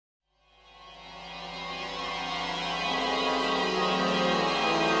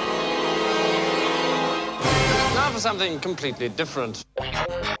something completely different.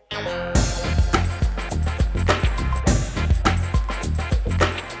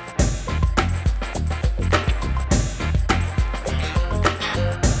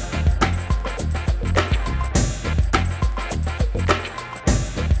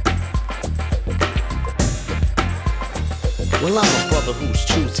 Well, I'm a brother who's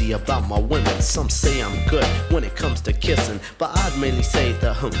choosy about my women. Some say I'm good when it comes to kissing, but I'd mainly say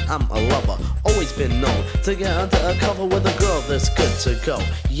that I'm a lover. Always been known to get under a cover with a girl that's good to go.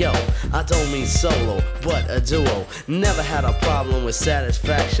 Yo, I don't mean solo, but a duo. Never had a problem with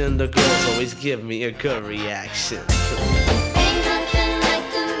satisfaction. The girls always give me a good reaction.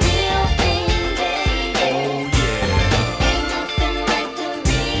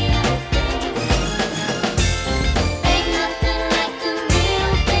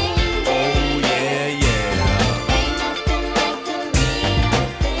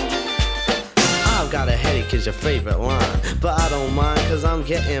 Is your favorite line, but I don't mind cause I'm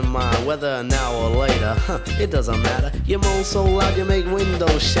getting mine, whether now or later, it doesn't matter. You moan so loud you make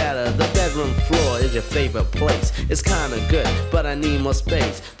windows shatter. The bedroom floor is your favorite place. It's kinda good, but I need more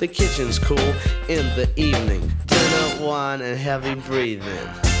space. The kitchen's cool in the evening. Dinner, wine, and heavy breathing.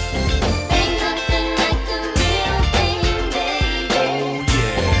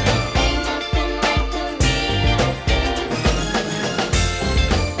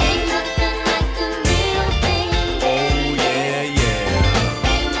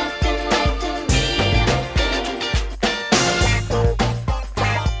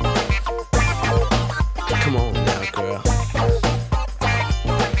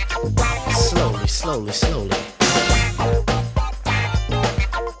 Slowly, slowly.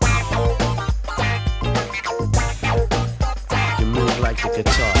 You move like the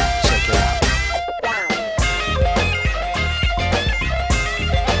guitar. Check it out.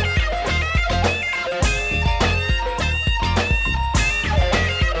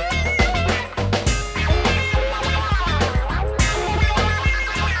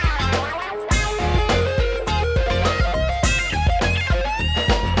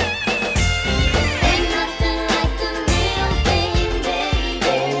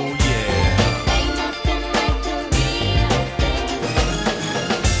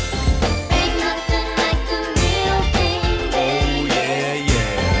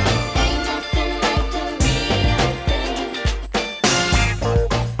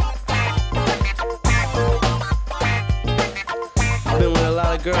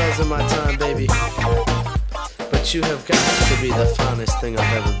 Girls in my time, baby, but you have got to be the finest thing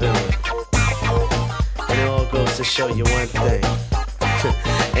I've ever been with. And it all goes to show you one thing.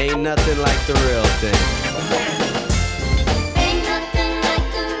 Ain't nothing like the real thing.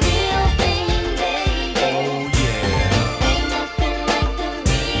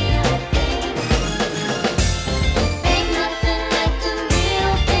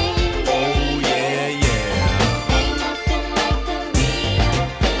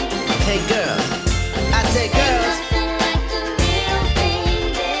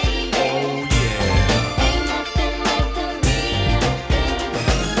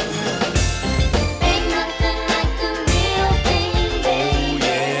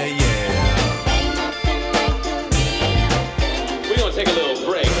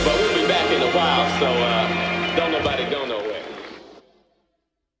 Don't nobody go nowhere.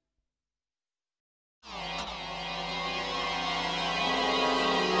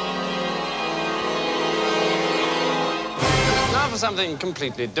 Now for something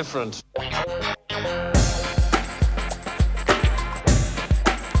completely different.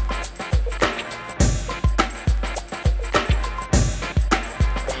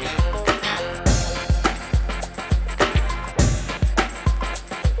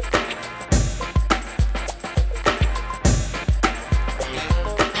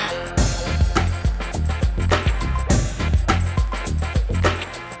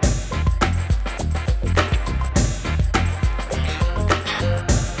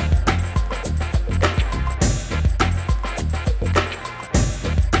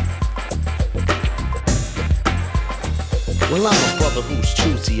 Well, I'm a brother who's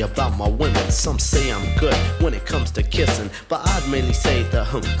choosy about my women. Some say I'm good when it comes to kissing, but I'd mainly say that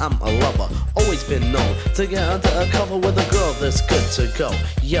I'm a lover. Always been known to get under a cover with a girl that's good to go.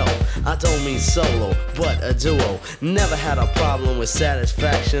 Yo, I don't mean solo, but a duo. Never had a problem with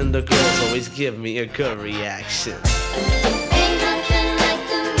satisfaction. The girls always give me a good reaction.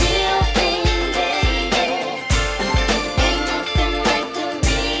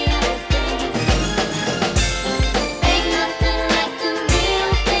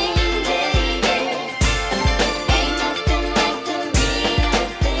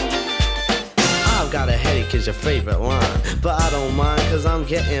 headache is your favorite line. But I don't mind, cause I'm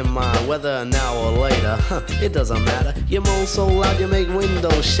getting mine. Whether now or later, it doesn't matter. You moan so loud you make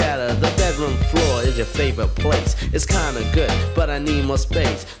windows shatter. The bedroom floor is your favorite place. It's kinda good, but I need more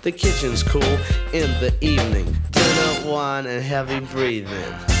space. The kitchen's cool in the evening. Dinner, wine, and heavy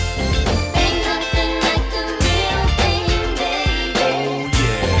breathing.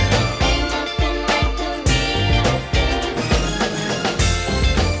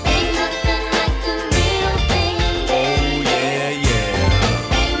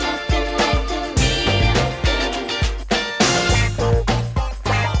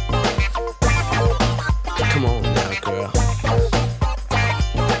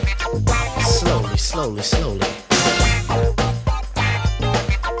 Slowly, slowly.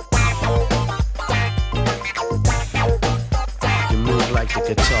 You move like the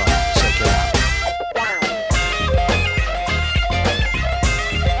guitar. Check it out.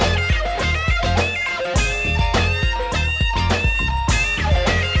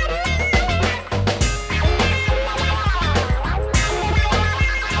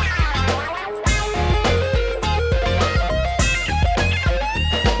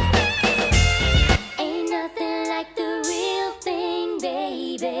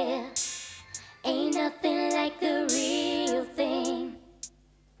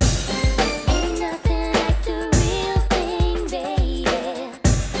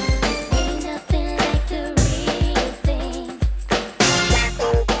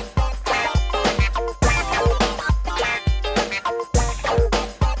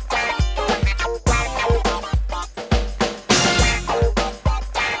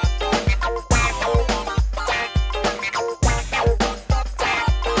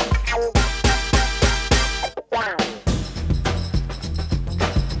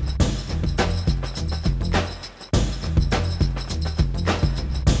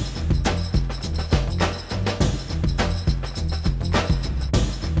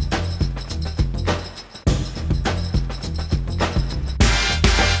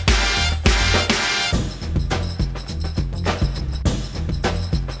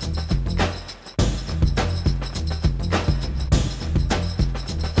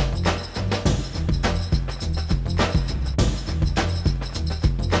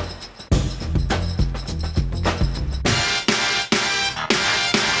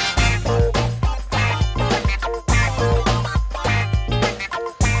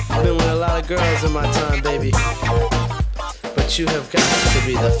 Girls in my time, baby, but you have got to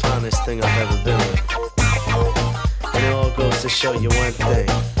be the finest thing I've ever been with. And it all goes to show you one thing.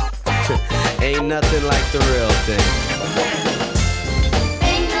 Ain't nothing like the real thing.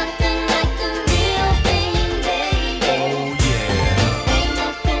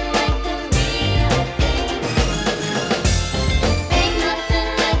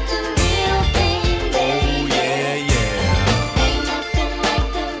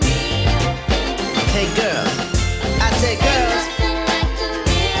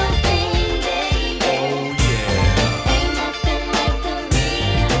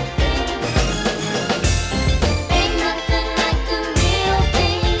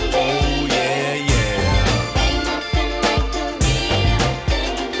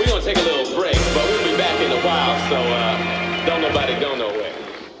 Don't nobody go nowhere.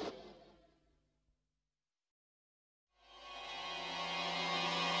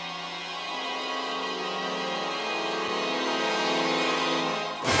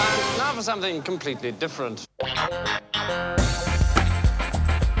 And now for something completely different.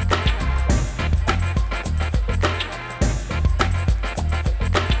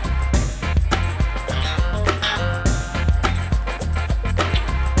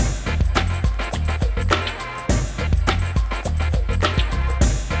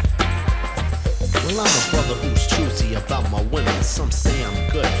 Well, I'm a brother who's choosy about my women. Some say I'm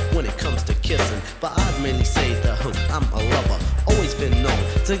good when it comes to kissing, but I'd mainly say that I'm a lover. Always been known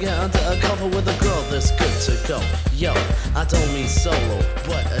to get under a cover with a girl that's good to go. Yo, I don't mean solo,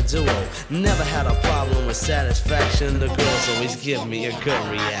 but a duo. Never had a problem with satisfaction. The girls always give me a good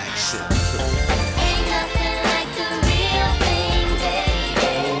reaction.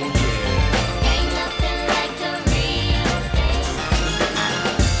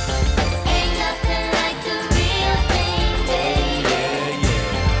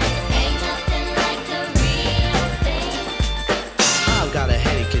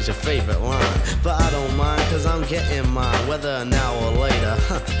 Your favorite line, but I don't mind, cause I'm getting mine. Whether now or later,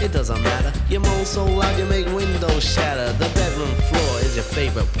 it doesn't matter. You moan so loud you make windows shatter. The bedroom floor is your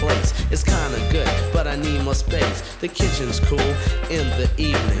favorite place. It's kinda good, but I need more space. The kitchen's cool in the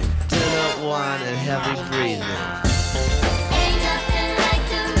evening. Dinner, wine, and heavy breathing. Ain't nothing like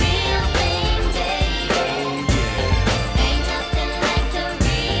the real thing, baby.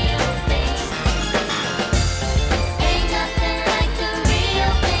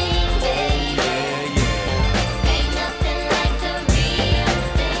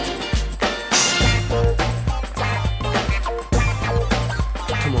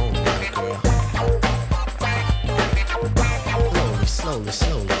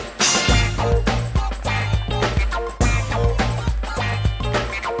 slowly, slowly.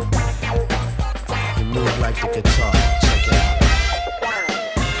 You move like the guitar, check it out.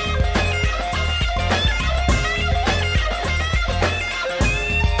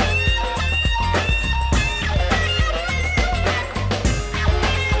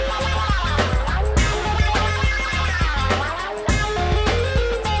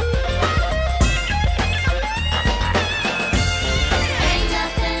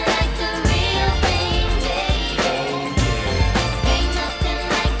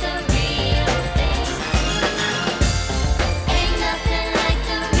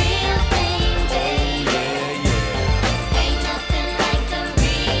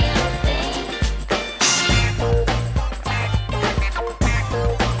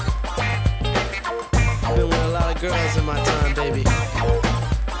 Girls in my time, baby,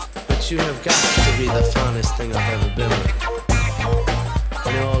 but you have got to be the finest thing I've ever been with.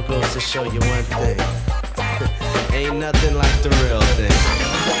 And it all goes to show you one thing. Ain't nothing like the real thing.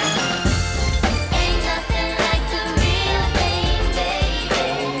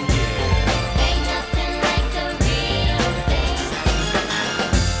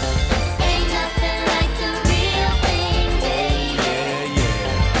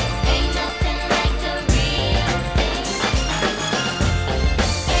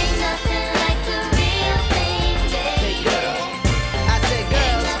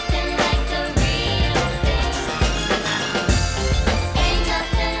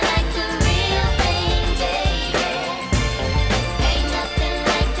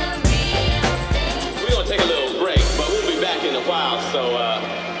 So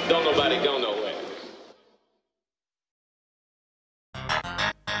don't nobody go nowhere.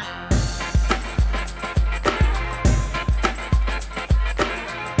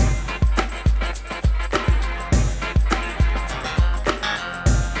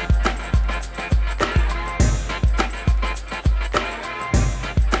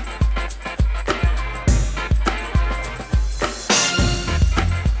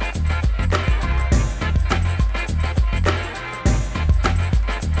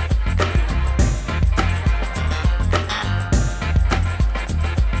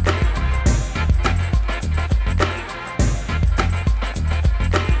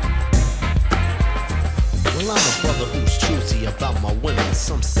 Well, I'm a brother who's choosy about my women.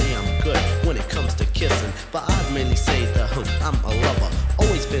 Some say I'm good when it comes to kissing, but I'd mainly say that I'm a lover.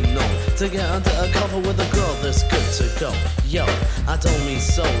 Always been known to get under a cover with a girl that's good to go. Yo, I don't mean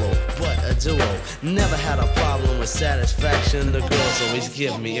solo, but a duo. Never had a problem with satisfaction. The girls always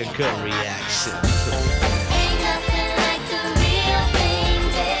give me a good reaction.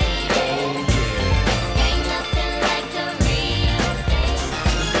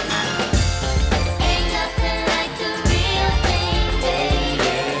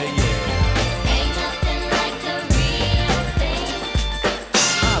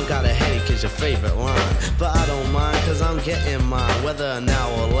 Your favorite line, but I don't mind, cause I'm getting mine, whether now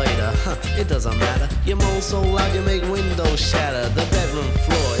or later, it doesn't matter. You moan so loud you make windows shatter. The bedroom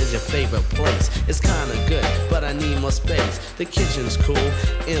floor is your favorite place. It's kinda good, but I need more space. The kitchen's cool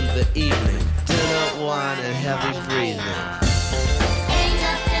in the evening. Dinner, wine, and heavy breathing.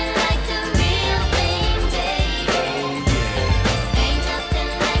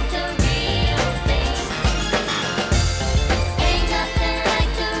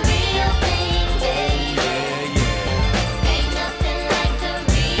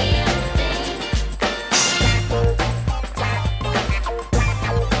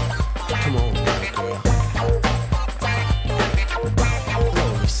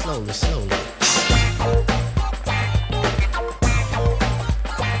 Slowly, slowly.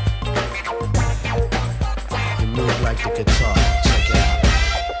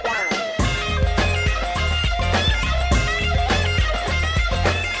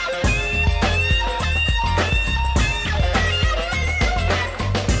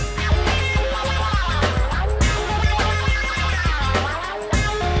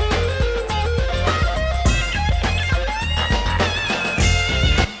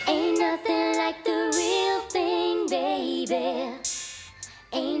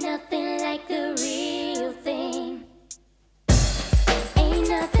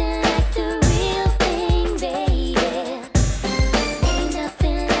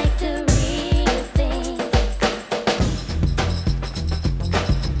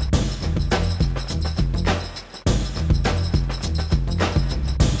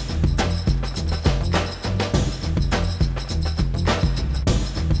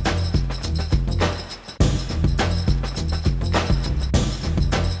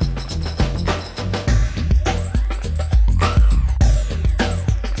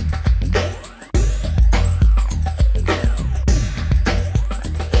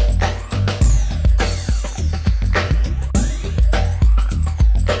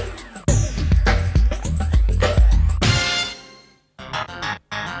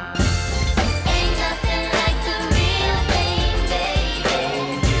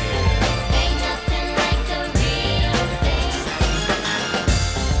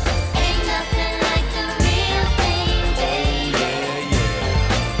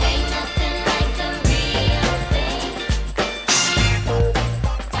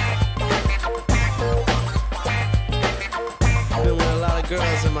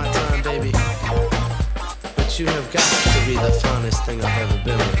 thing I've ever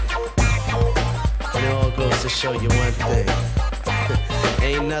been with. And it all goes to show you one thing.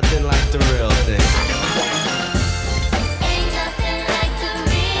 Ain't nothing like the real thing.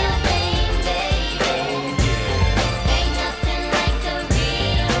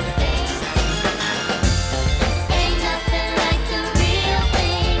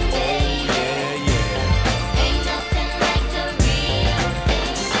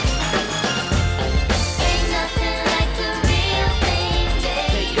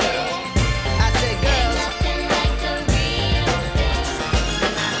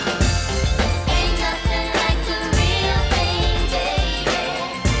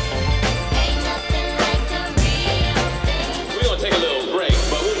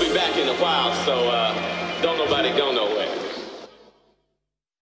 So don't nobody go nowhere.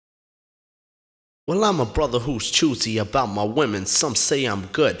 Well, I'm a brother who's choosy about my women. Some say I'm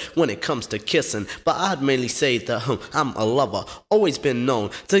good when it comes to kissing, but I'd mainly say that I'm a lover. Always been known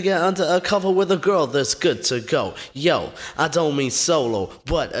to get under a cover with a girl that's good to go. Yo, I don't mean solo,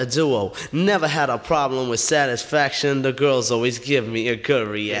 but a duo. Never had a problem with satisfaction. The girls always give me a good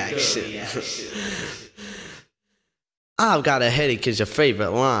reaction. I've got a headache is your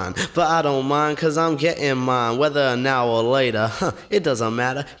favorite line, but I don't mind cause I'm getting mine. Whether an hour or later, it doesn't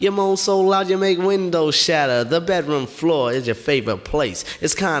matter. You moan so loud you make windows shatter. The bedroom floor is your favorite place.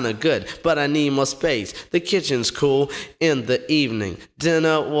 It's kinda good, but I need more space. The kitchen's cool in the evening.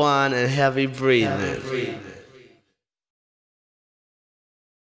 Dinner, wine, and heavy breathing.